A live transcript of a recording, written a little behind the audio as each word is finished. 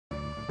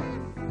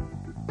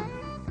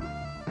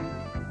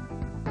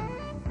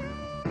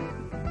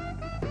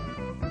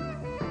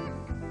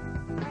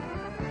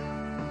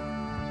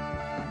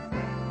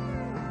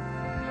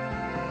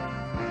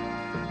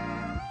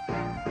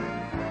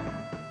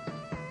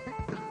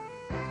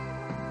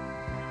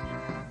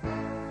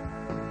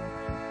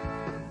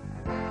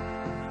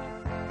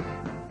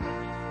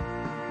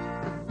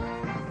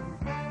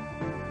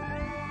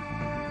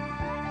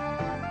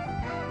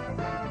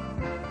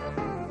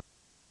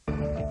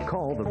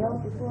call the...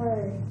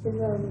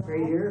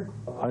 Right here.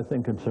 I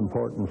think it's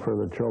important for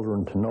the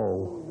children to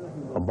know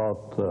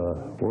about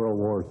World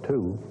War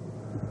II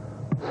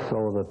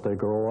so that they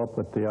grow up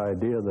with the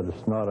idea that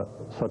it's not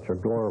such a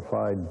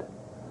glorified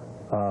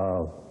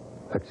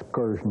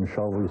excursion,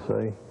 shall we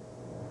say,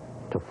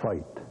 to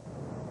fight.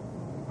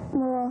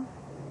 Well,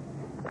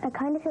 I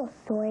kind of feel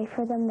sorry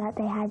for them that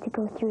they had to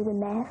go through the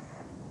mess.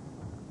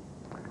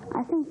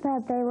 I think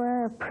that they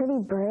were pretty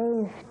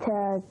brave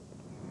to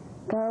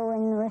go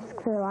and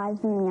risk their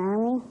lives in the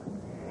Army.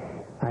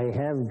 I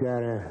have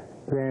got a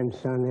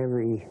grandson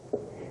every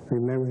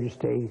Remembrance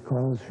Day. He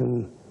calls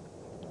from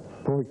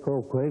Port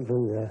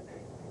Coquitlam to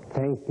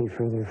thank me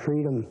for their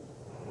freedom.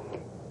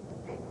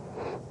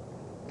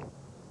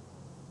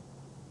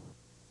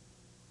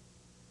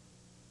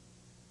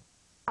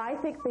 I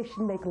think they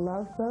should make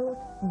Love Boat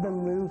the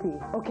movie.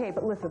 Okay,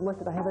 but listen,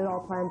 I have it all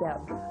planned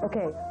out.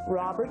 Okay,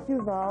 Robert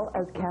Duvall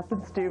as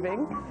Captain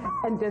Stubing,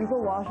 and Denzel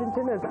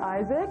Washington as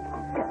Isaac,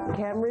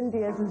 Cameron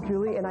Diaz as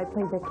Julie, and I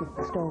play Vicky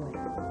Stolen.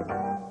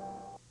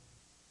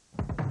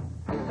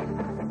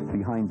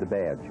 Behind the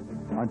Badge.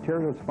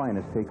 Ontario's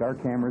finest take our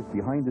cameras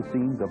behind the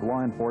scenes of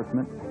law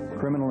enforcement,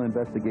 criminal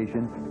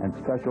investigation, and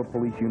special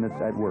police units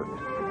at work.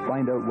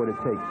 Find out what it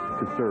takes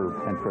to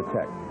serve and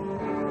protect.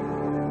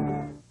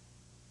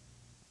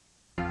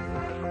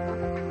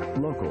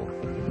 Local,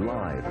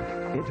 live,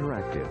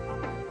 interactive.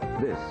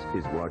 This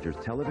is Rogers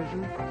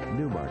Television,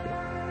 Newmarket.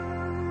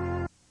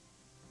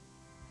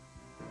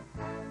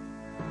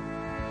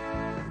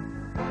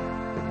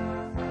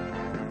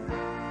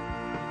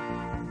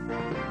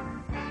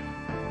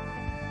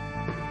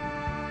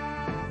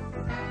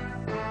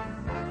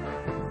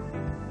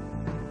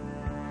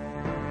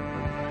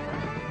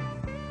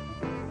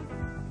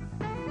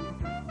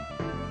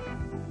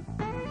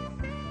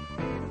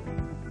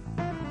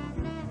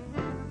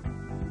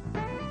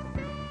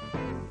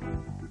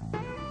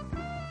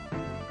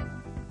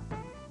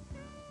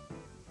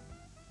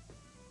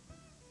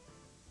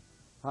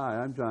 Hi,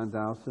 I'm John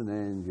Dowson,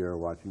 and you're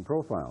watching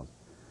Profiles.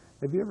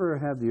 Have you ever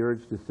had the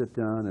urge to sit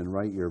down and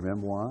write your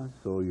memoirs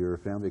so your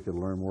family could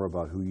learn more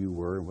about who you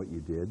were and what you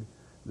did,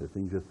 the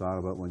things you thought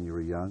about when you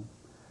were young?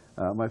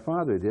 My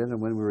father did,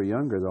 and when we were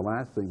younger, the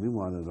last thing we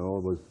wanted to know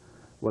was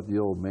what the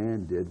old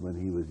man did when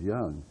he was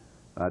young,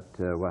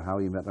 how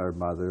he met our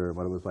mother,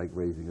 what it was like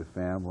raising a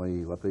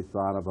family, what they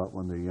thought about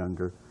when they're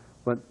younger.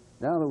 But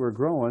now that we're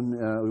growing,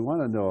 we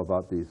want to know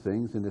about these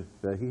things, and if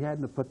he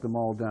hadn't put them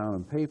all down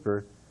on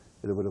paper,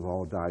 it would have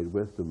all died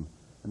with them,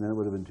 and then it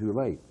would have been too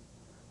late.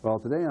 Well,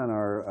 today on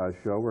our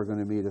show, we're going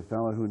to meet a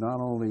fellow who not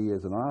only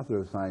is an author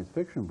of science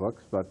fiction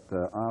books, but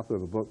author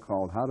of a book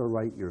called How to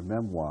Write Your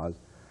Memoirs,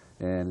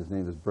 and his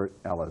name is Bert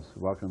Ellis.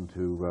 Welcome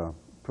to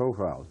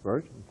Profiles,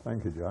 Bert.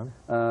 Thank you, John.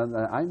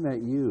 I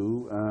met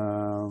you,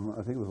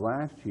 I think it was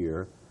last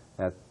year,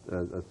 at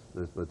a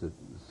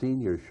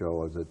senior show.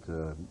 Was it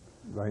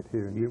right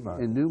here in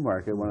Newmarket? In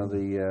Newmarket, one of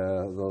the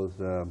those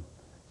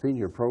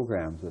senior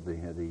programs that they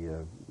had,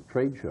 the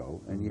trade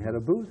show, and you had a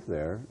booth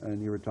there,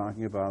 and you were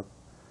talking about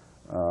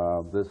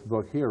this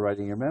book here,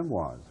 Writing Your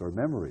Memoirs, or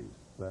Memories.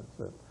 That's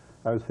it.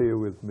 I was here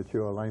with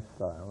Mature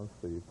Lifestyles,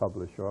 the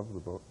publisher of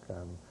the book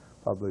and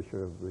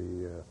publisher of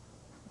the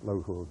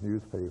local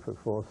newspaper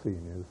for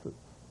seniors that's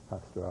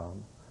passed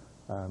around,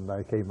 and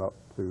I came up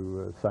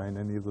to sign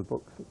any of the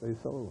books that they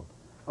sold.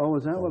 Oh,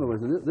 is that what it was?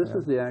 This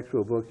is the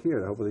actual book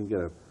here. I hope we can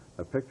get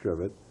a picture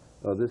of it.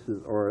 Oh, this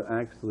is, or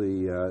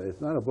actually,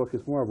 it's not a book,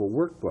 it's more of a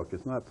workbook.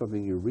 It's not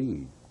something you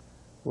read.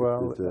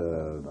 Well,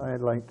 I'd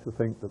like to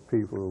think that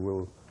people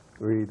will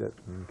read it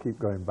and keep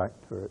going back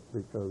to it,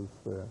 because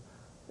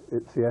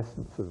it's the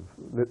essence of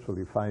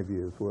literally 5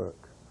 years'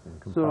 work in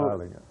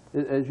compiling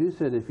it. As you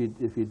said, if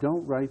you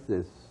don't write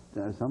this,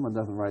 someone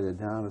doesn't write it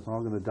down, it's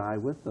all going to die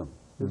with them,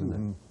 isn't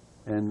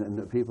it? And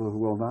the people who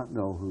will not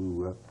know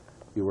who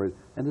you were.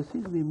 And there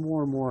seems to be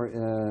more and more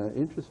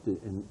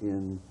interested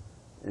in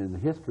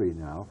history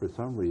now, for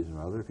some reason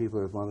or other.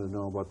 People want to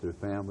know about their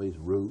families,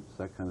 roots,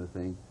 that kind of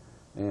thing.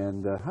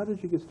 And how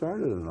did you get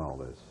started on all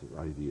this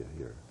idea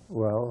here?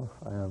 Well,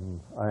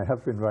 I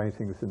have been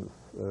writing since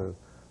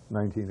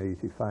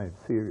 1985,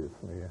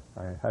 seriously.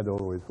 I had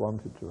always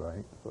wanted to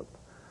write, but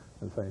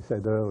as I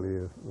said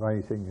earlier,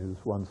 writing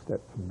is one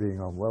step from being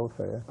on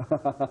welfare.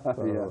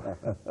 So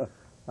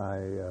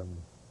I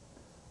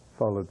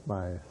followed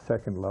my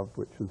second love,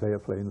 which was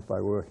airplanes,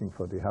 by working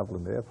for de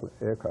Havilland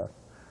Aircraft.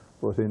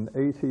 But in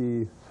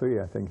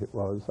 '83, I think it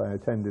was, I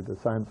attended a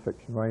science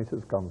fiction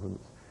writers'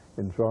 conference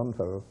in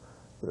Toronto.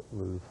 It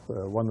was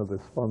one of the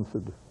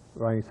sponsored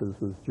writers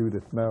was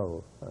Judith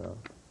Merrill,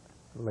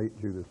 late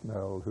Judith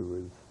Merrill, who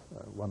is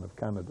one of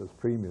Canada's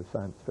premier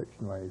science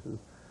fiction writers.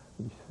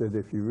 And she said,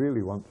 if you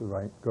really want to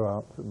write, go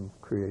out and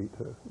create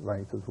a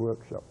writer's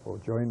workshop or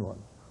join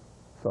one.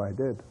 So I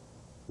did.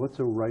 What's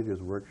a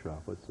writer's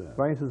workshop? What's that?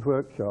 Writer's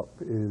workshop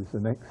is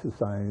an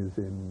exercise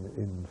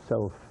in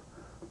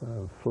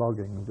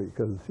self-flogging,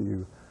 because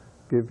you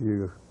give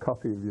your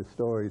copy of your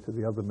story to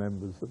the other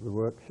members of the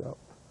workshop,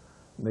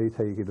 and they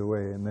take it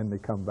away, and then they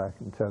come back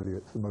and tell you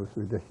it's the most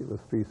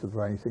ridiculous piece of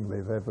writing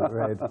they've ever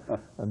read,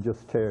 and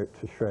just tear it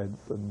to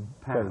shreds and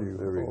tell you.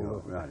 There we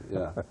go. Right.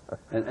 Yeah.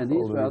 And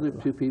these other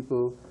two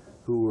people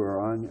who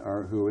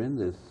who are in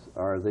this,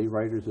 are they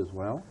writers as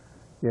well?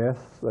 Yes,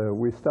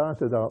 we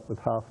started out with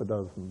half a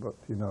dozen, but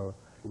you know,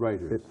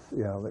 writers.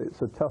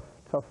 It's a tough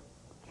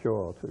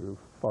chore to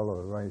follow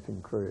a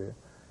writing career.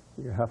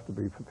 You have to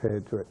be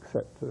prepared to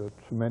accept a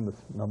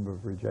tremendous number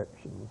of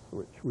rejections,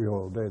 which we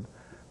all did,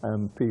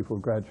 and people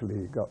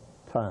gradually got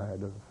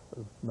tired of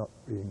not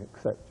being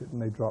accepted,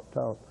 and they dropped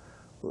out.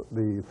 But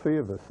the three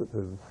of us that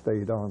have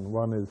stayed on,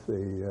 one is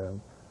a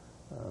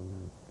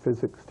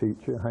physics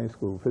teacher, high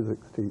school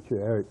physics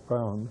teacher, Eric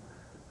Brown,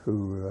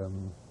 who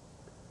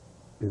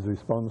is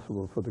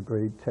responsible for the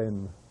grade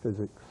 10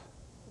 physics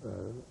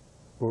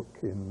book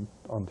in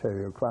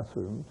Ontario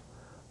classrooms,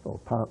 or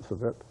parts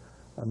of it.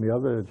 And the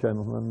other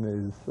gentleman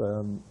is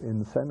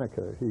in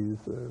Seneca.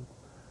 He's a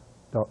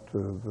doctor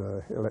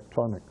of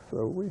electronics.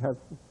 So we have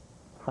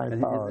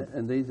high-powered...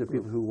 And these are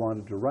people who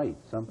wanted to write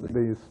something.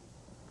 These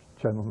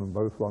gentlemen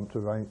both want to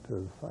write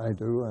as I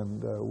do,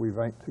 and we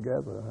write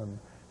together and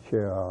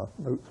share our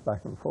notes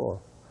back and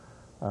forth.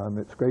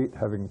 It's great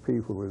having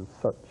people with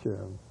such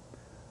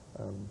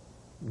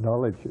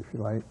knowledge, if you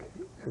like,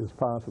 as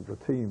part of the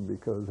team,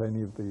 because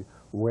any of the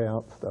way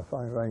out stuff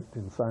I write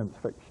in science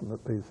fiction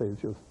that they say is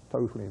just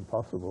totally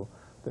impossible,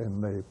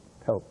 then they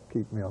help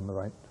keep me on the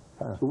right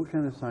path. So what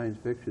kind of science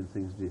fiction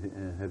things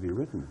have you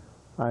written?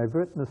 I've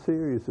written a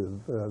series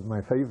of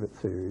my favorite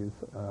series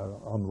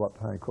on what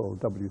I call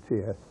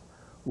WTS,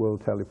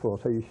 World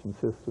Teleportation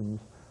Systems,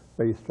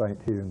 based right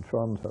here in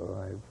Toronto.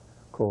 I've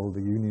called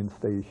the Union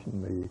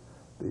Station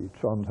the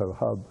Toronto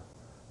Hub,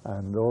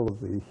 and all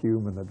of the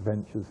human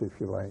adventures, if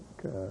you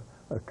like,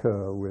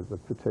 occur with a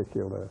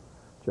particular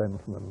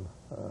gentleman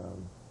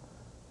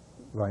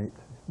right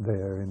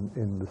there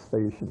in the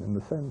station in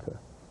the center.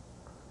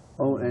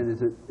 Oh, and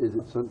is it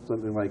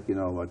something like, you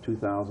know,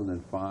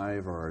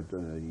 2005 or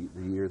the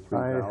year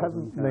 3000? I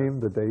haven't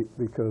named the date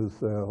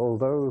because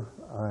although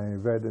I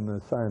read in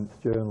a science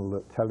journal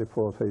that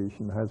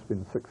teleportation has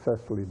been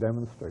successfully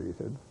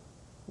demonstrated,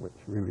 which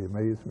really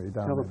amazed me.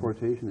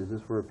 Teleportation, is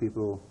this where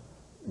people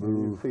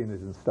move? You've seen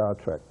it in Star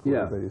Trek,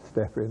 where they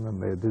step in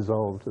and they're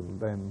dissolved and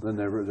then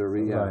they're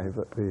arrive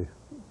at the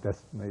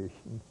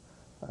destination.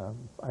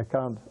 I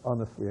can't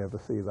honestly ever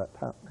see that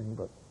happening,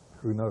 but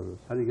who knows?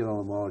 How do you get all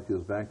the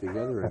molecules back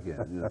together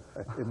again? You know?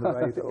 In the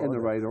right order. In the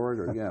right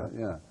order,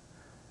 yeah.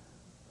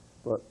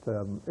 But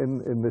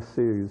in this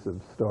series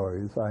of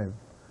stories, I've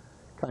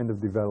kind of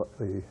developed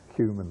the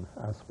human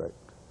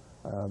aspect.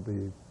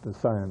 The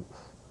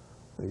science,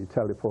 the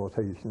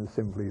teleportation is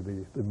simply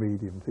the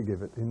medium to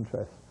give it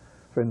interest.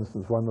 For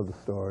instance, one of the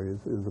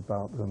stories is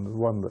about, and the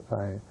one that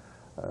I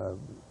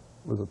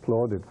was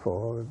applauded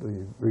for,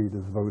 the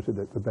readers voted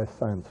it the best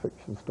science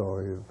fiction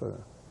story of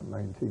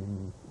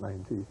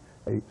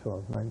 1998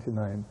 or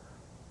 99,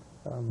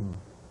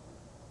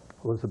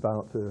 was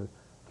about a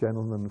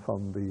gentleman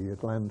from the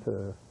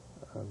Atlanta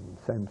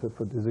Center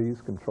for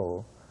Disease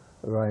Control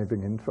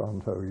arriving in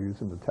Toronto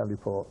using the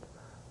teleport,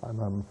 and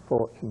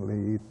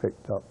unfortunately he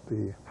picked up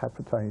the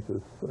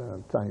hepatitis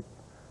type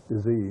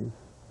disease,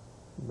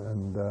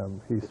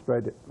 and he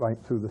spread it right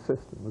through the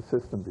system. The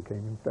system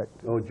became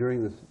infected. Oh,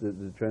 during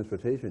the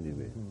transportation, you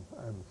mean?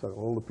 And so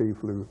all the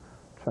people who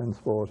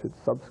transported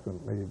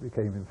subsequently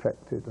became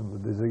infected, and the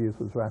disease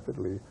was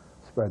rapidly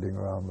spreading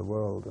around the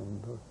world,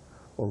 and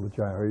all the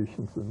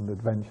gyrations and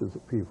adventures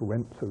that people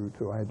went through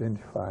to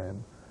identify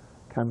and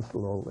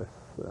cancel all this.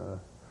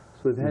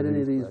 So have had any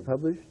of these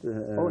published?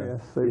 Oh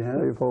yes,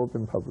 they've all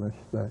been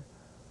published.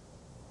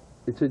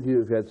 It said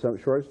you've had some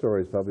short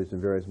stories published in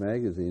various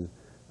magazines.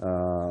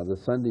 The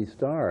Sunday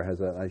Star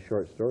has a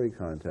short story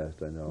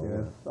contest, I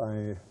know.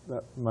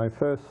 Yes, my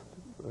first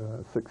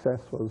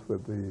success was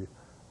with the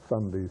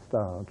Sunday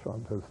Star,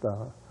 Toronto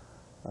Star,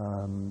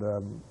 and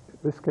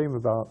this came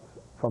about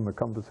from a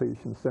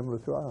conversation similar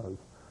to ours.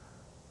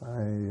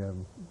 I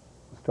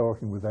was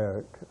talking with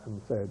Eric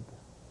and said,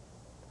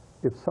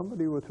 if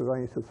somebody were to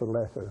write us a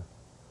letter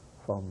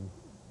from,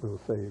 we'll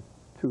say,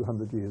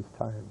 200 years'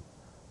 time,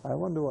 I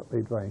wonder what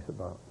they'd write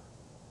about.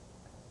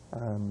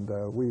 And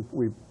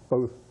we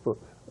both put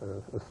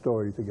a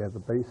story together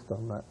based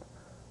on that.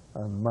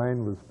 And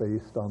mine was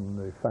based on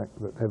the fact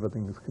that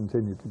everything's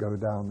continued to go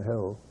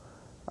downhill.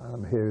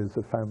 And here's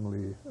a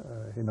family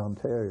in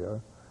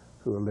Ontario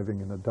who are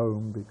living in a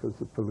dome because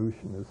the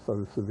pollution is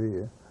so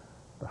severe.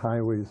 The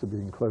highways are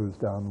being closed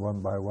down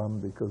one by one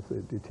because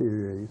they're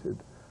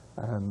deteriorated.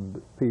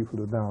 And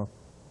people are now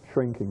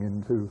shrinking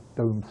into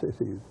dome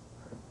cities.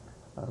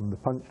 And the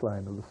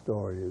punchline of the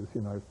story is,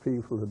 you know, if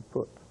people had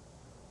put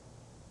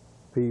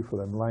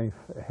people and life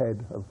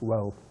ahead of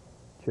wealth,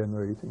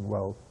 generating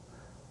wealth,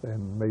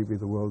 then maybe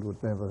the world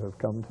would never have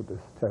come to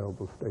this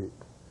terrible state.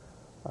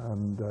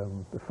 And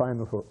the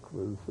final hook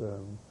was,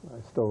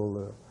 I stole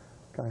a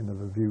kind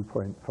of a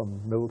viewpoint from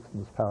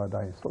Milton's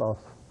Paradise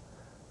Lost.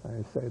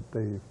 I said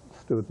they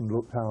stood and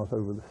looked out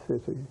over the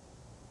city,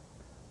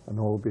 and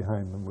all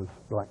behind them was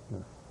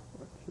blackness,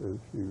 which as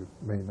you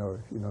may know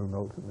if you know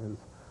Milton, is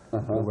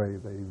the way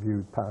they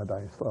viewed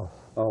Paradise Lost.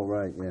 Oh,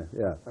 right,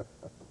 yeah.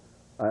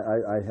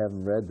 I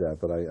haven't read that,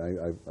 but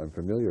I'm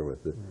familiar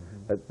with it.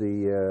 At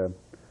the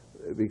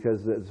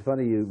because it's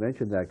funny you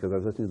mentioned that, because I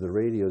was listening to the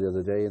radio the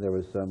other day, and there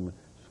was some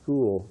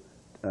school,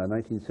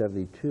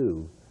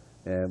 1972,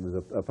 and it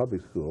was a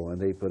public school,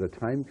 and they put a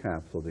time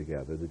capsule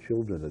together, the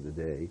children of the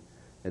day,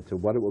 and to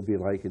what it would be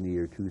like in the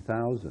year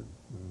 2000.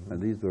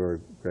 And these were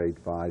grade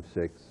 5,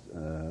 6,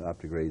 up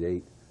to grade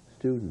 8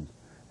 students.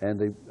 And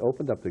they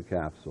opened up the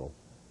capsule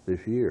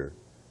this year,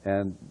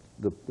 and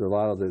a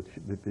lot of the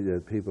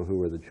people who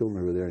were the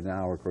children who are there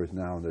now are, of course,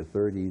 now in their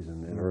 30s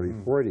and early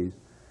 40s.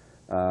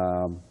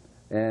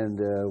 And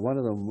one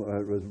of them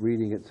was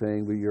reading it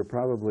saying, well, you're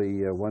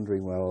probably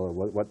wondering, well,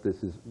 what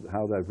this is,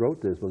 how I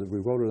wrote this. Well, we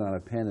wrote it on a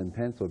pen and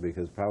pencil,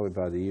 because probably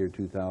by the year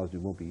 2000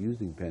 we won't be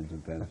using pens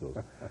and pencils.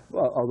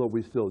 Well, although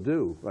we still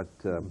do, but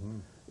you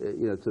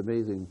know, it's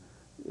amazing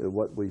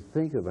what we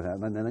think of it.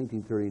 In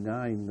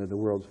 1939, at the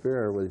World's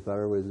Fair, we thought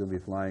everybody was going to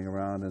be flying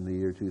around in the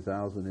year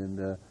 2000, and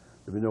there'd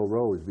be no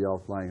roads, be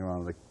all flying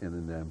around like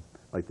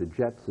the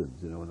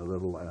Jetsons, you know, in a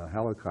little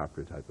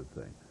helicopter type of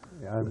thing.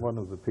 Yeah, I'm one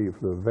of the people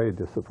who are very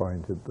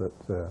disappointed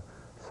that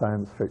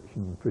science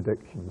fiction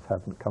predictions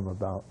haven't come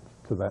about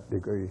to that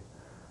degree,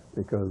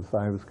 because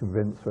I was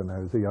convinced when I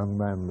was a young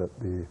man that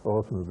the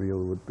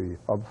automobile would be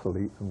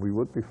obsolete and we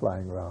would be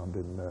flying around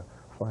in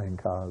flying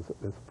cars at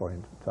this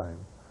point in time.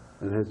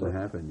 It hasn't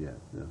happened yet.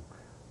 No.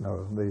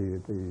 No,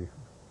 the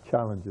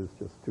challenge is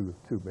just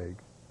too big.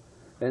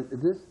 And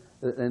this,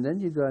 and then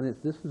you got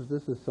it. This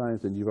is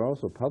science, and you've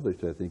also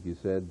published, I think you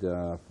said,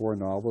 4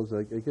 novels.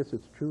 I guess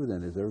it's true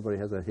then. Is everybody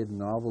has a hidden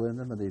novel in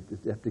them, and they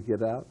just have to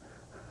get out?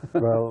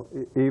 Well,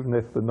 even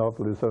if the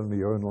novel is only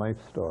your own life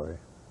story,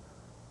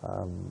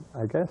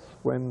 I guess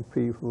when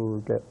people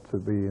get to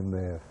be in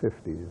their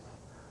 50s,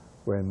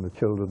 when the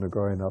children are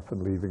growing up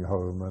and leaving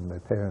home and their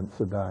parents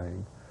are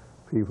dying,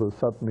 people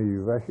suddenly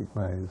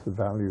recognize the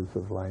values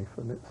of life,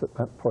 and it's at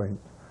that point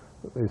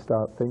that they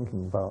start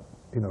thinking about,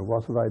 you know,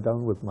 what have I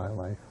done with my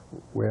life?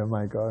 Where am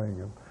I going?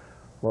 And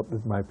what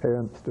did my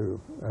parents do?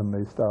 And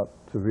they start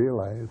to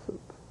realize that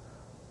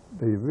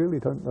they really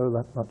don't know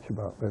that much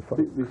about their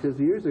folks. Because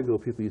years ago,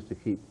 people used to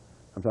keep,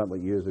 I'm talking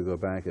about years ago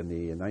back in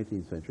the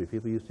 19th century,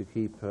 people used to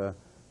keep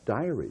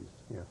diaries.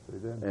 Yes, they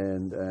did.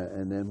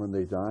 And then when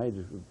they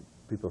died,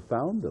 people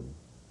found them.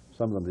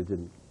 Some of them they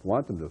didn't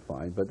want them to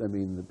find, but I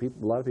mean,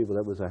 a lot of people,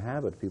 that was a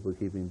habit, people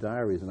keeping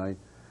diaries. And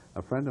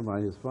a friend of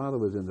mine, his father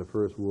was in the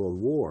First World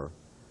War,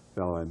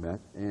 fellow I met,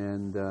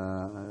 and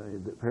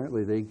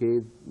apparently they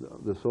gave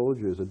the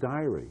soldiers a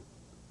diary.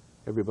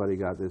 Everybody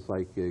got this,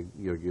 like you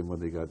know, when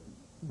they got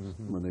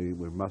when they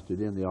were mustered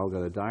in, they all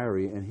got a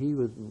diary, and he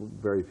was,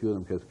 very few of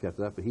them kept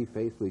it up, but he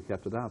faithfully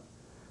kept it up.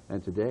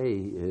 And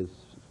today his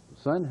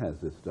son has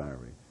this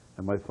diary,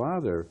 and my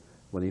father,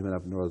 when he went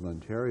up in Northern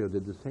Ontario,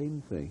 did the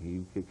same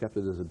thing. He kept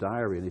it as a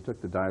diary, and he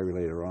took the diary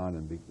later on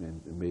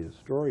and made a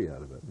story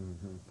out of it.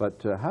 But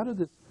how did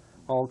this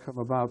all come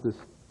about, this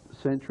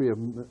century of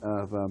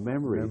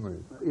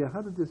memories? Yeah,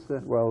 how did this...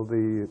 Well,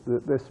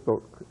 this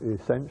book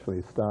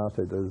essentially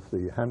started as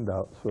the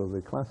handouts for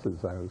the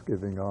classes I was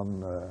giving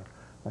on...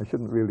 I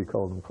shouldn't really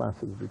call them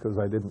classes, because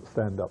I didn't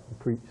stand up and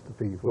preach to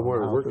people. Well,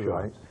 more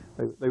workshops.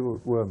 They were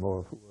more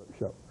of a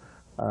workshop.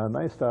 And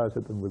I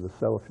started them with a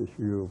selfish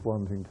view of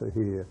wanting to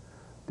hear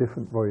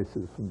different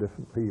voices from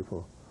different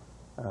people,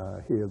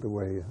 hear the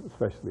way,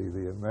 especially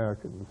the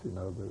Americans, you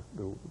know,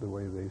 the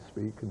way they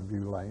speak and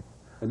view life.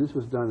 And this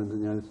was done in the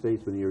United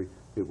States when you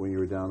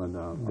were down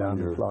on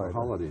your Florida.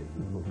 holiday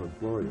in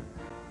Florida.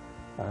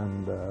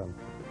 And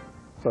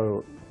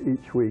so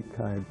each week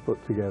I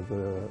put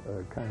together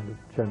a kind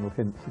of general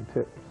hints and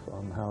tips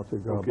on how to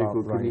go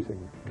about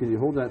writing. Can you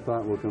hold that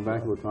thought? We'll come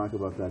back and we'll talk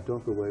about that.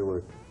 Don't go away.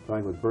 We're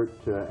talking with Bert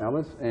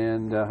Ellis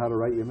and how to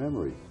write your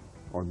memories,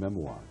 or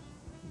memoirs.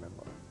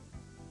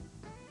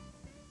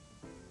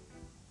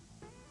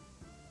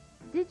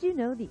 Did you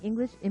know the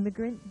English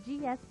immigrant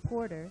G.S.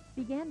 Porter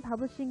began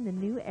publishing the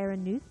New Era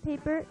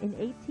newspaper in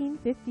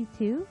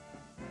 1852?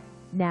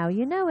 Now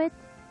you know it.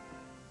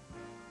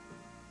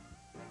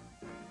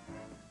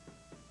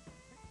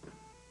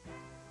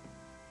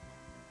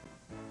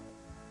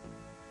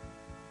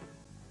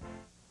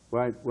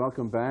 Right,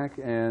 welcome back.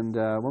 And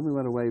when we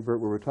went away, Bert,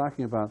 we were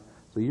talking about,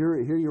 so here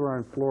you are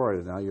in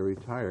Florida now, you're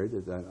retired,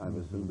 I've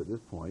assumed at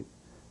this point,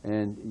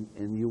 and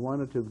you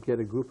wanted to get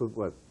a group of,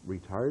 what,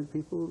 retired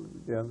people?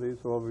 Yeah, these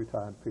are all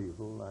retired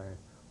people. I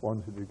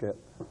wanted to get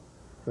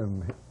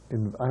them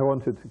I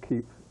wanted to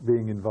keep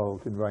being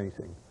involved in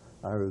writing.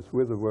 I was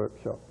with a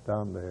workshop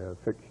down there, a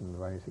fiction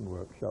writing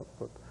workshop,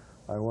 but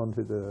I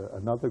wanted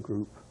another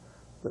group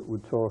that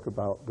would talk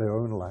about their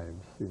own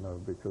lives, you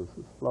know, because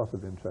there's a lot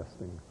of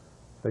interesting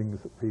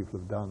things that people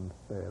have done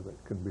there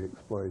that can be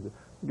exploited.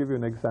 I'll give you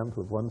an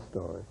example of one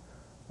story.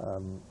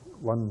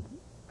 One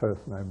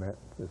person I met,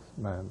 this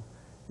man,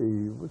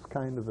 he was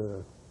kind of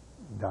a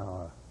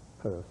dour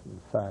person,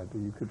 sad.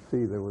 You could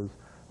see there was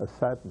a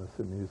sadness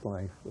in his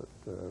life that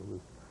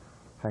was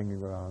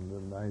hanging around.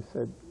 And I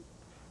said,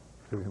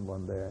 to him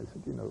one day. I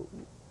said, you know,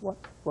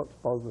 what's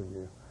bothering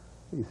you?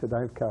 He said,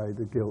 I've carried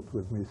the guilt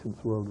with me since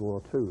World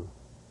War II.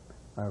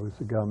 I was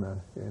a gunner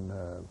in,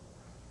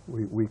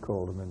 we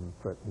called them in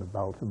Britain the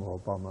Baltimore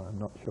bomber. I'm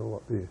not sure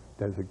what the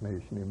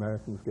designation the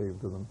Americans gave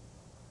to them.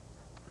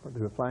 But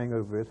they were flying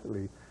over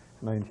Italy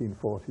in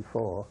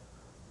 1944,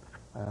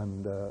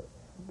 and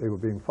they were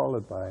being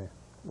followed by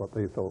what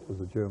they thought was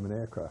a German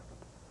aircraft.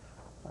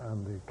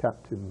 And the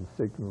captain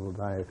signaled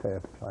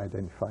IFF,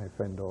 identify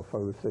friend or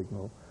foe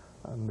signal,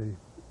 and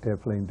the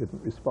airplane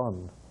didn't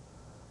respond.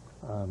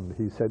 And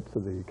he said to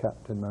the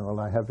captain, well,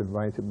 I have him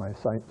right in my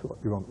sights,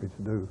 what do you want me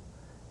to do?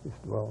 He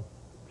said, well,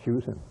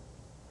 shoot him.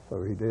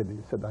 So he did. He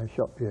said, I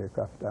shot the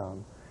aircraft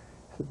down.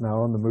 He said,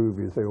 now on the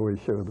movies they always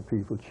show the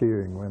people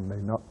cheering when they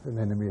knock an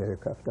enemy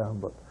aircraft down,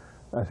 but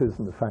that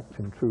isn't the fact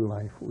in true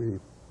life.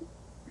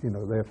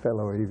 They're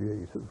fellow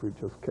aviators we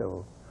just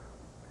killed.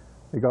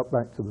 He got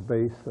back to the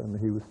base and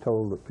he was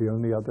told that the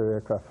only other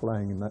aircraft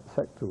flying in that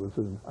sector was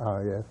an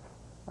RAF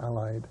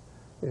Allied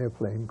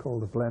airplane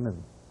called a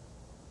Blenheim.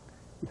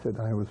 He said,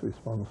 I was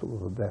responsible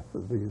for the death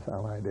of these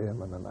Allied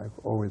airmen, and I've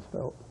always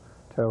felt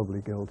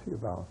terribly guilty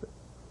about it.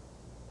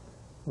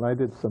 Well, I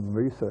did some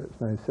research,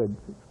 and I said,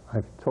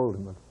 I've told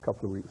him a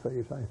couple of weeks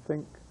later, I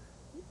think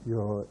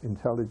your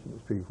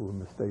intelligence people were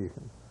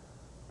mistaken,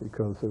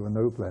 because there were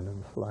no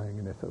Blenheims flying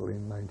in Italy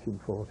in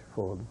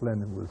 1944. The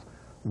Blenheim was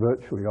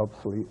virtually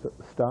obsolete at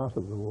the start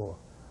of the war.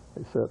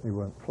 They certainly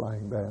weren't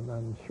flying then,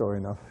 and sure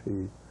enough,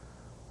 he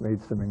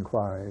made some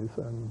inquiries,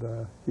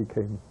 and he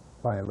came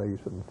by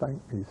later and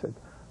thanked me. He said,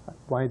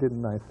 why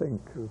didn't I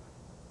think of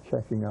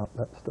checking out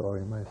that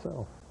story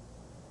myself?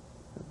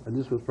 And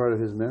this was part of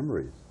his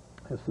memories?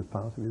 This was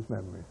part of his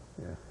memories,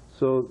 yeah.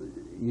 So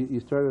you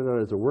started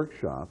out as a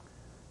workshop,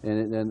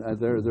 and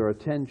there are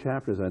 10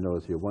 chapters I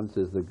notice here. One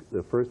says,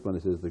 the first one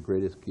says, The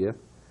Greatest Gift,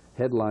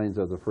 headlines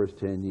of the first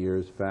 10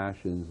 years,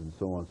 fashions, and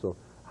so on. So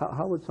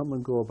how would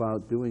someone go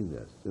about doing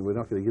this? And we're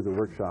not going to give the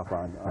workshop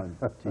on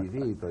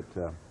TV,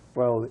 but...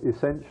 Well,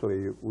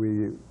 essentially,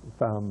 we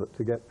found that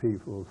to get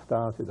people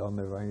started on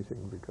their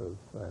writing, because,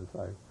 as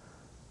I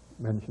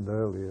mentioned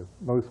earlier,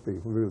 most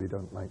people really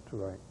don't like to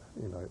write.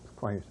 You know, it's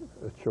quite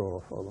a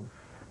chore for them.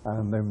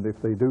 And then if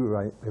they do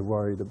write, they're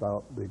worried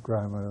about the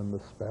grammar and the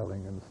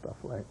spelling and stuff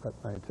like that.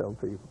 And I tell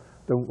people,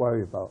 don't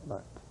worry about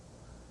that.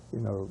 You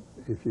know,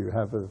 if you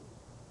have a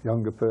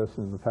younger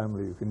person in the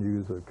family who can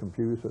use a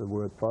computer, a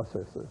word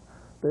processor,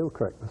 they'll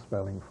correct the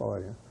spelling for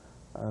you.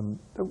 And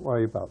don't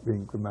worry about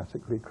being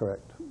grammatically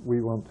correct.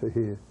 We want to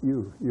hear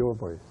you, your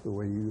voice, the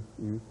way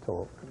you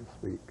talk and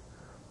speak.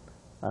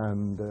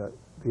 And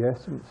the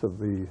essence of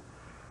the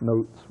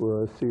notes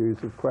were a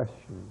series of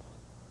questions.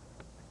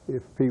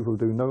 If people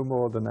do no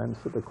more than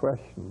answer the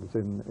questions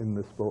in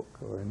this book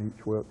or in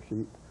each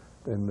worksheet,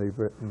 then they've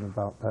written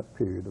about that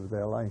period of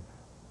their life.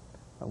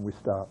 And we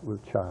start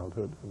with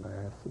childhood, and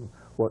I ask them,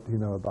 what do you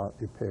know about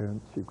your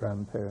parents, your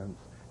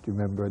grandparents? Do you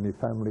remember any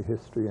family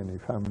history, any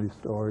family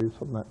stories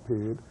from that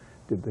period?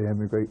 Did they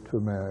emigrate to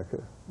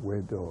America,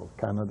 or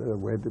Canada?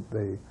 Where did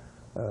they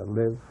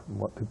live, and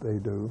what did they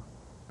do?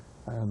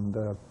 And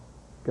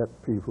get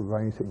people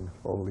writing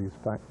all these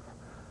facts.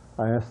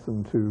 I asked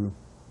them to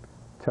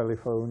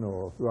telephone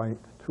or write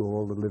to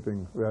all the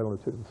living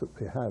relatives that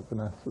they have and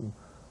ask them,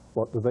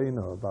 what do they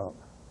know about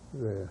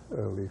their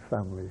early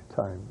family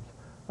times?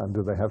 And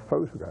do they have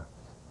photographs?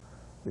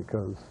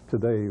 Because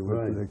today,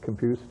 with the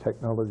computer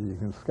technology, you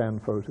can scan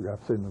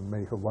photographs in and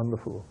make a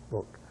wonderful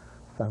book,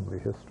 family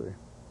history.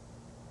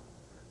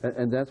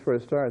 And that's where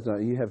it starts. Now,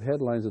 you have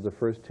headlines of the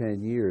first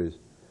 10 years.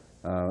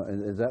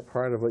 And is that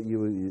part of what you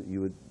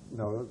would...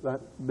 No,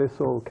 this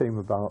all came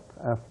about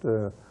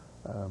after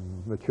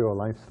Mature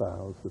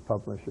Lifestyles, the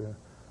publisher,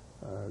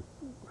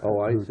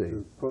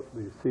 who put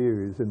the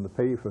series in the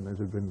paper, and it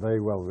had been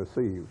very well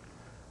received.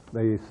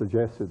 They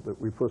suggested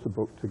that we put a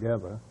book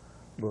together,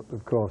 but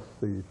of course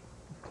the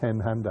 10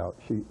 handout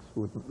sheets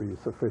wouldn't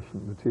be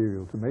sufficient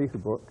material to make a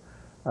book,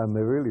 and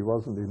there really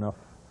wasn't enough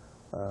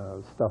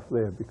stuff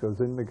there,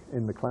 because in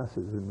the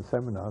classes, in the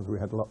seminars, we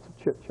had lots of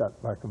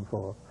chit-chat back and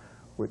forth,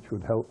 which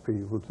would help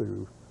people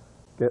to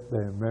get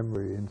their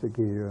memory into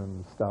gear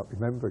and start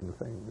remembering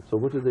things. So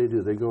what did they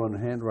do? They go and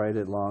handwrite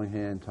it,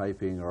 longhand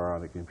typing, or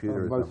on a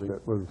computer or something? Most of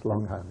it was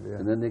longhand, yeah.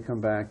 And then they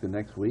come back the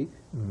next week?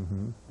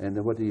 Mm-hmm. And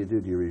then what do?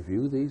 Do you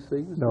review these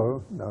things?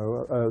 No,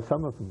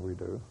 some of them we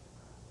do.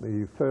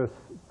 The first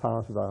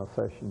part of our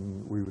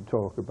session, we would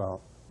talk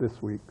about,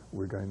 this week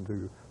we're going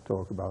to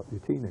talk about your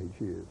teenage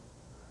years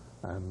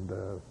and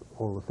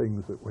all the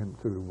things that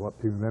went through, what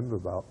do you remember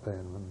about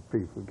then, and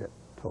people get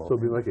talking. So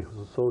it'd be like a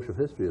social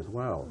history as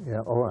well.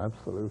 Yeah, oh,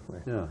 absolutely.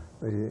 Yeah.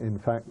 In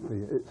fact,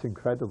 it's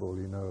incredible,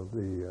 you know,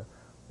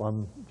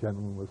 one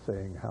gentleman was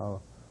saying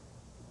how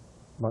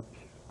much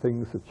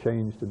things have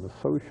changed in the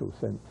social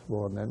sense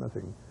more than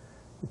anything.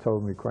 He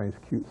told me quite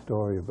a cute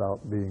story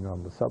about being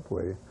on the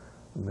subway,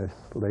 and this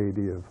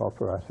lady of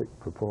operatic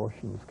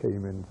proportions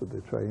came into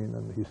the train,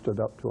 and he stood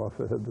up to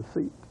offer her the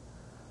seat.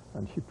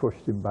 And she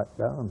pushed him back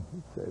down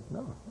and said,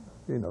 no,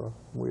 you know,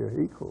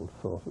 we're equal,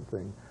 sort of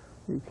thing.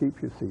 You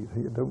keep your seat.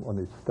 You don't want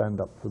to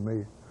stand up for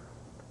me.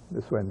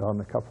 this went on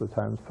a couple of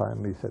times.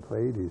 Finally he said,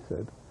 "Wait," he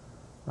said,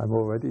 "I'm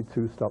already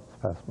 2 stops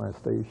past my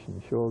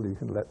station. Surely you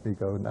can let me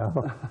go now."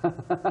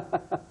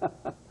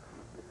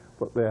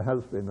 But there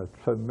has been a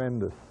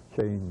tremendous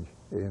change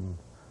in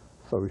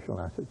social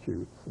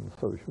attitudes and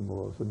social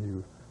mores, and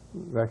you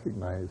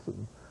recognize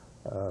them.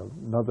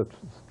 Another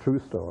true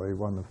story,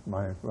 one of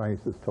my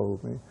writers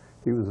told me,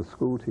 he was a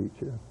school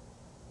teacher,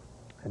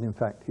 and in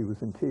fact he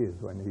was in tears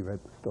when he read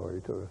the story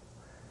to us.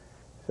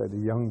 He said a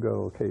young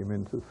girl came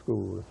into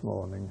school this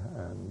morning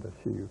and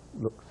she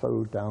looked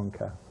so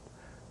downcast,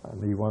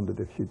 and he wondered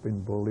if she'd been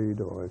bullied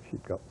or if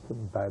she'd got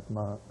some bad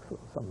marks or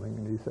something,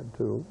 and he said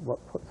to her,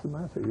 what's the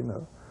matter, you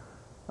know?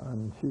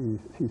 And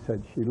she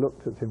said she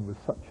looked at him with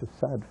such a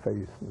sad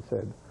face and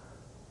said,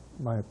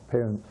 "My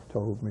parents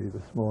told me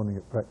this morning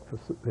at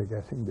breakfast that they're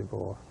getting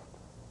divorced."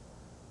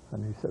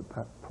 And he said,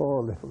 "That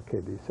poor little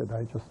kid," he said,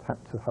 "I just had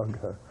to hug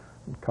her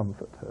and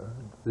comfort her."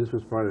 This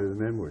was part of the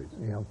memories.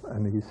 Yeah,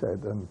 and he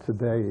said, "And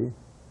today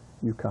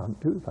you can't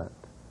do that."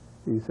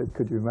 He said,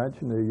 "Could you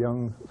imagine a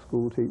young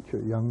school teacher,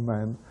 a young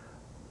man,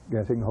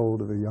 getting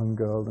hold of a young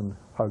girl and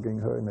hugging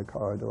her in a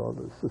corridor?"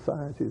 The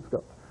society's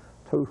got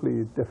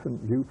totally different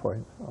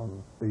viewpoint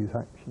on these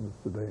actions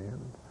today,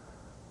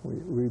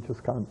 and we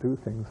just can't do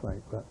things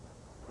like that.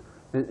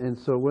 And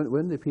so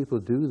when the people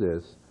do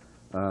this,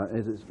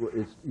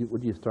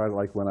 would you start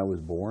like when I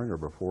was born or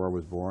before I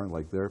was born,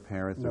 like their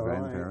parents or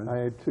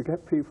grandparents? To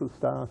get people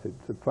started,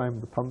 to prime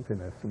the pump in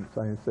essence,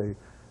 I say,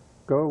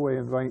 go away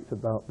and write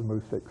about the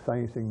most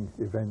exciting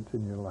event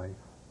in your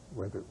life,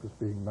 whether it was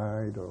being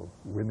married or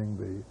winning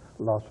the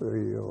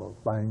lottery or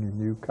buying a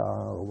new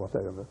car or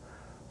whatever.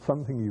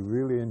 Something you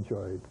really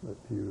enjoyed, that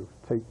you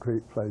take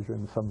great pleasure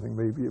in, something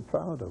maybe you're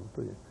proud of,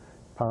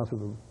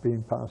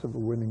 being part of a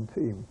winning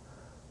team.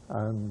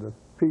 And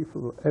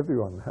people,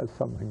 everyone has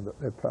something that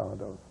they're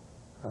proud of.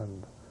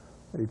 And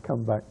they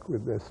come back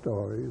with their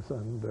stories,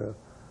 and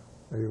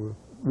they were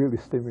really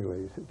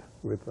stimulated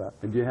with that.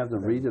 And do you have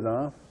them read it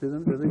off to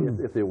them, do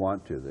they, if they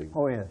want to?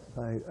 Oh yes,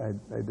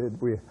 I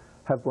did. We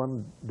have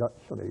one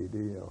Dutch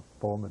lady, or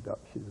former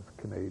Dutch, she's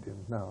Canadian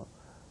now,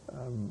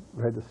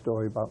 read a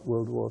story about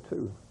World War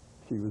II.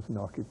 She was in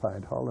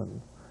occupied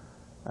Holland,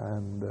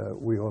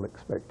 and we all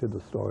expected a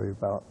story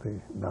about the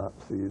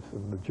Nazis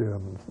and the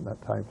Germans and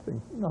that type of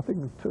thing.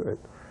 Nothing to it.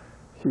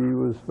 She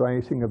was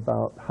writing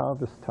about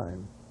harvest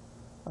time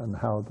and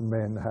how the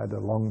men had a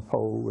long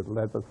pole with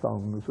leather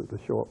thongs with a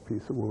short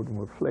piece of wood and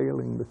were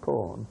flailing the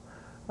corn,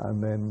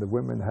 and then the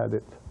women had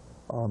it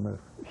on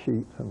a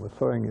sheet and were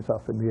throwing it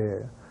up in the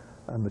air,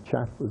 and the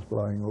chaff was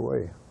blowing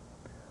away.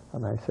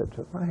 And I said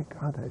to her, "My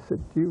God," I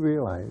said, "do you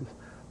realize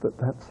that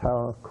that's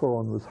how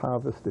corn was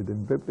harvested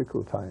in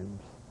biblical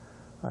times?"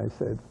 I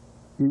said,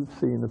 "You've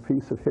seen a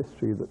piece of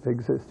history that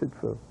existed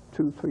for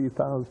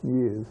 2,000–3,000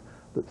 years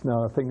that's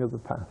now a thing of the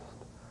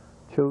past.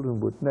 Children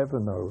would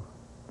never know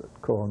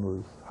that corn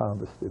was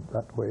harvested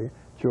that way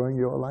during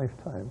your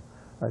lifetime."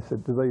 I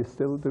said, "Do they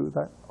still do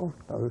that?" "Oh,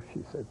 no,"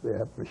 she said, "they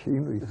have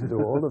machinery to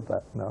do all of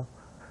that now."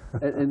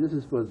 And this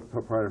was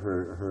part of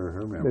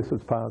her memoirs? This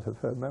was part of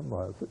her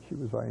memoirs that she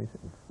was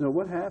writing. Now,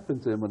 what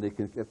happens then when they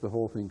can get the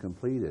whole thing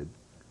completed?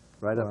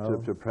 Right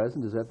up to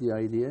present, is that the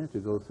idea, to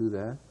go through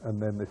that?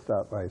 And then they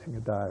start writing a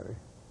diary.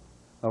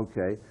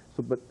 Okay,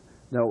 so but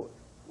now,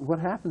 what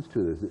happens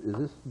to this? Is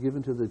this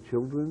given to the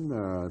children,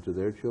 to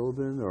their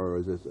children, or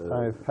is this...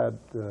 I've had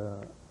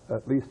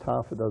at least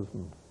half a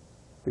dozen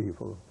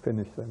people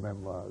finish their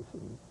memoirs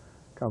and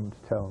come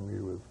to tell me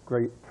with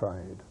great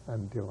pride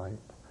and delight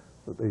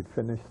that they'd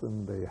finished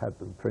them, they had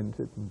them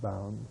printed and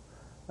bound,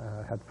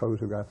 had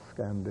photographs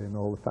scanned in,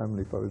 all the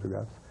family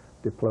photographs,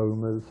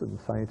 diplomas and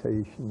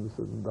citations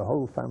and the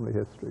whole family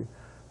history,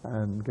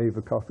 and gave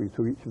a copy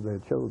to each of their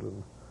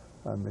children.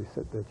 And they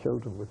said their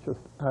children were just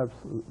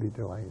absolutely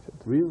delighted.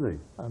 Really?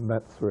 And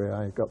that's where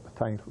I got the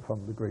title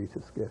from, The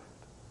Greatest Gift.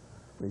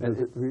 Because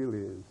it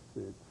really is.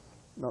 It's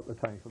not the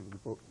title of the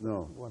book.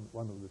 No.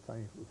 One of the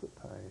titles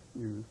that I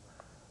use.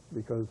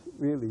 Because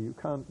really you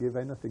can't give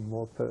anything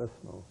more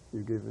personal.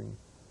 You're giving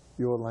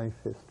your life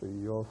history,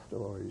 your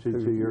story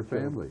to your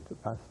family to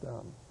pass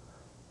down.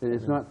 And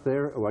it's not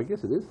therapy. Well, I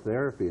guess it is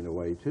therapy in a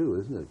way too,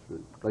 isn't it?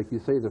 Like you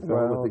say, the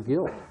fellow with the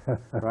guilt,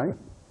 right?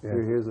 Yes.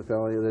 Here's a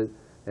fellow that,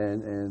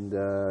 and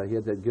he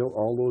had that guilt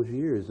all those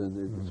years,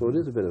 and so it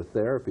is a bit of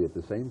therapy at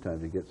the same time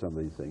to get some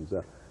of these things.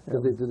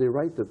 Do they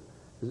write the?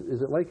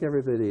 Is it like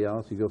everybody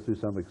else? You go through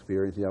some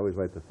experience. You always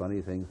write the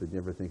funny things, but you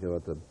never think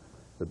about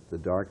the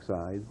dark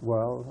side.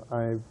 Well,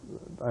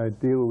 I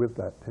deal with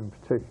that in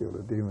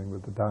particular, dealing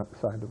with the dark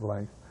side of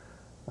life.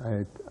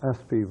 I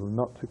ask people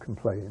not to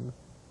complain,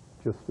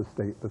 just to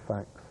state the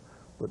facts,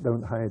 but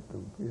don't hide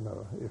them. You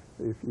know,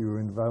 if you're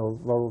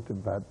involved in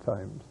bad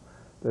times,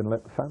 then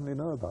let the family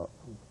know about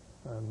them.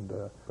 And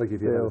like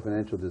if you had a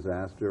financial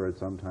disaster at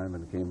some time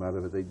and came out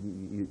of it,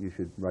 you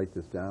should write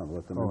this down.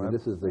 Let them know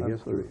this is the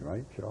history,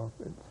 right? Sure,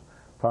 it's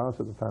part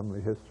of the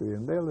family history,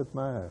 and they'll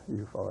admire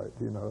you for it.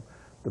 You know,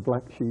 the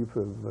black sheep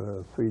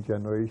of 3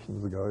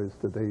 generations ago is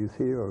today's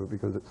hero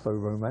because it's so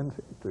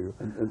romantic to.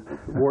 And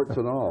warts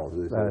and all,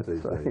 as they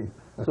say.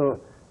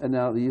 So And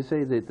now you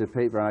say that the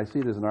paper, I see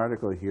there's an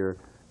article here,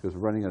 because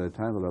we're running out of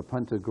time, about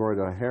Punta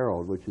Gorda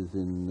Herald, which is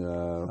in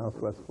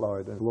Southwest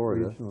Florida,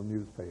 regional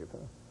newspaper.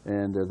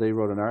 And they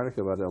wrote an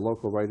article about a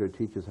local writer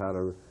teaches how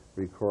to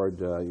record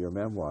your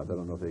memoirs. I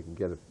don't know if they can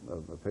get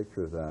a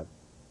picture of that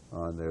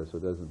on there, so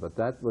it doesn't. But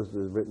that was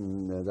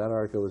written, that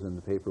article was in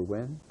the paper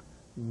when?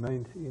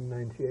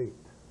 1998.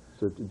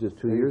 So just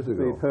 2 years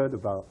ago. They've heard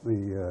about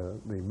the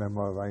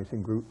memoir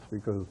writing groups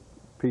because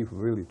people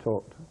really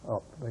talked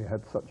up. They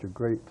had such a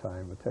great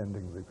time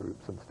attending the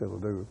groups and still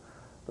do,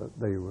 that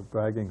they were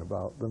bragging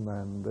about them,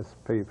 and this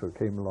paper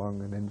came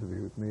along and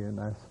interviewed me and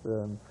asked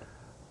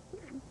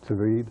to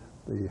read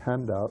the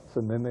handouts,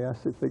 and then they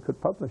asked if they could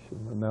publish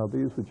them. And now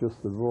these were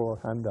just the raw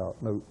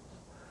handout notes.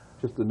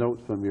 Just the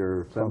notes from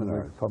your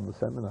seminars? From the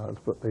seminars,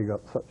 but they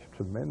got such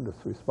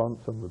tremendous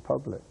response from the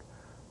public.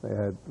 They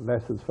had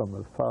letters from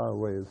as far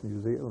away as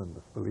New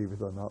Zealand, believe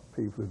it or not.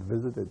 People who'd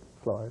visited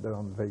Florida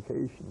on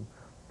vacation,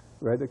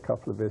 read a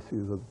couple of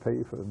issues of the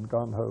paper and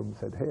gone home and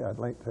said, hey, I'd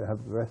like to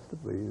have the rest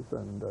of these,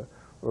 and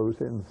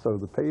wrote in. So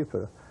the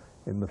paper,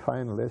 in the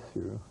final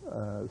issue,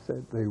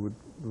 said they would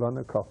run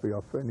a copy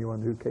off for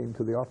anyone who came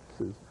to the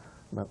offices,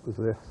 and that was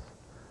this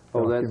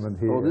document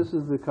here. Oh, this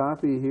is the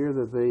copy here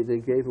that they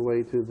gave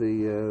away to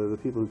the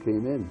people who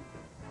came in.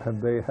 And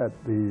they had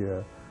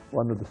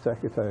one of the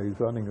secretaries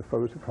running a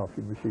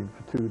photocopy machine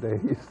for 2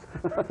 days.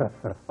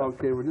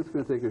 Okay, we're just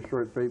going to take a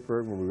short break,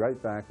 Bert, and we'll be right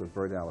back with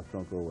Bert Ellis.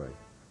 Don't go away.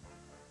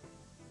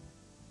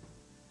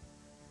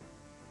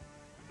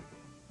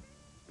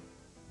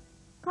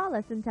 Call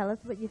us and tell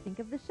us what you think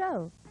of the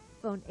show.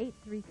 Phone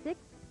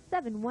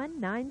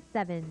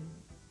 836-7197.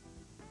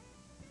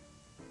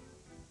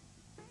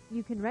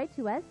 You can write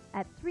to us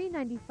at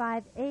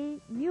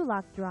 395A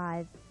Mulock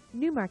Drive,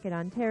 Newmarket,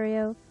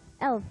 Ontario,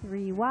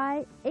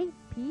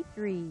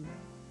 L3Y8P3.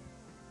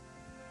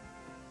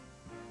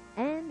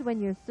 And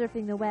when you're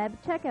surfing the web,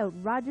 check out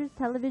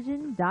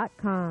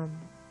rogerstelevision.com.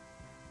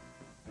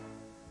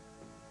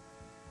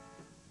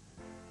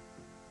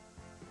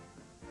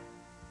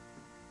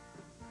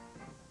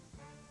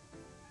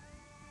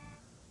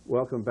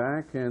 Welcome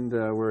back, and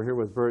we're here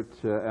with Bert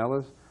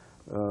Ellis,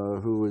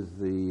 who is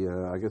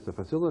I guess, the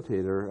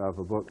facilitator of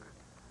a book,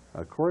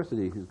 a course that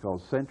he's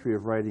called Century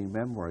of Writing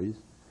Memoirs,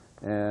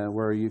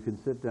 where you can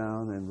sit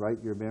down and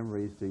write your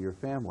memories to your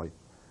family.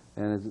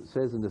 And as it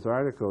says in this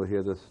article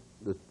here, the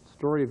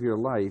story of your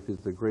life is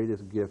the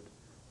greatest gift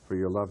for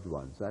your loved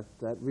ones. That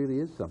really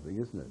is something,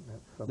 isn't it?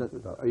 Now,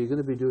 are you going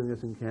to be doing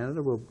this in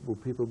Canada? Will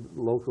people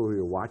local who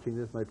are watching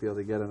this might be able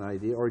to get an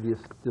idea, or do you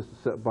just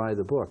buy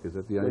the book? Is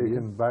that the idea? You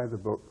can buy the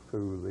book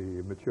through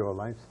the Mature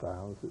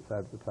Lifestyles. It's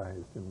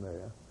advertised in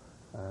there,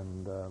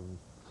 and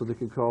so they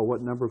could call.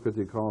 What number could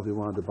they call if you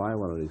wanted to buy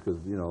one of these? Because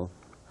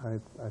I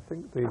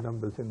think the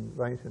number's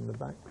right in the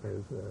back.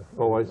 There's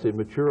oh, I see.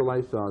 Mature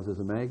Lifestyles is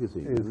a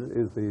magazine, isn't it?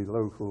 Is the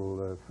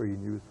local free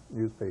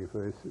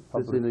newspaper. It's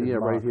in the,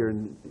 right here.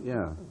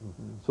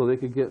 So they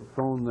could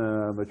phone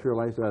Mature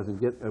Lifestyles and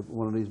get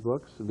one of these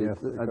books? Yes.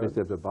 I just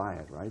have to buy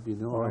it, right? Do you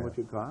know how much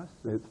it costs?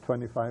 It's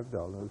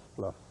 $25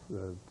 plus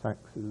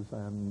taxes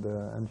and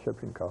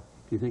shipping costs.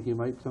 Do you think you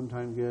might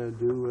sometime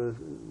do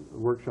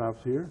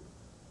workshops here?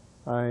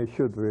 I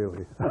should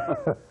really.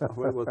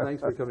 Well, thanks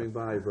for coming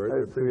by,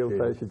 Bert. It's a real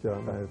pleasure,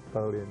 John. I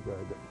thoroughly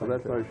enjoyed it. Well,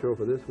 that's our show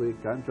for this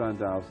week. I'm John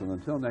Dowson.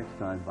 Until next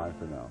time, bye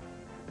for now.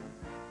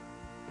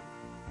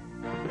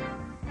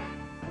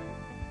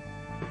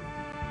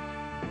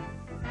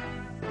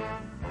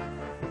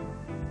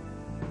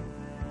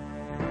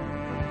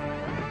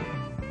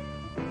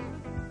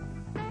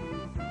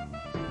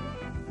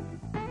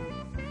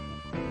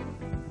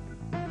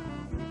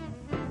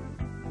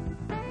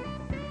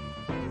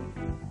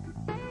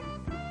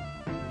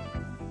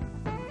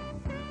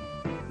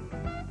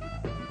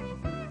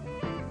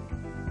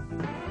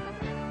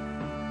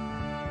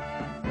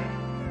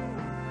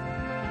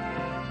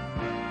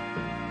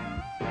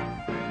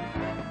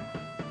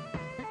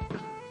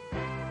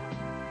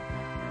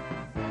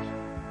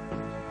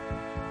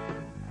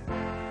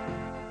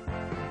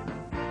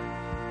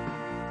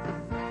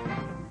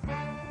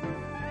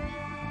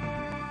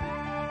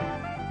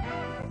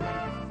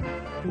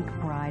 Take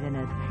pride in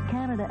it.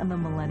 Canada and the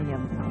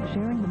Millennium,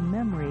 sharing the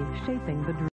memories, shaping the dream.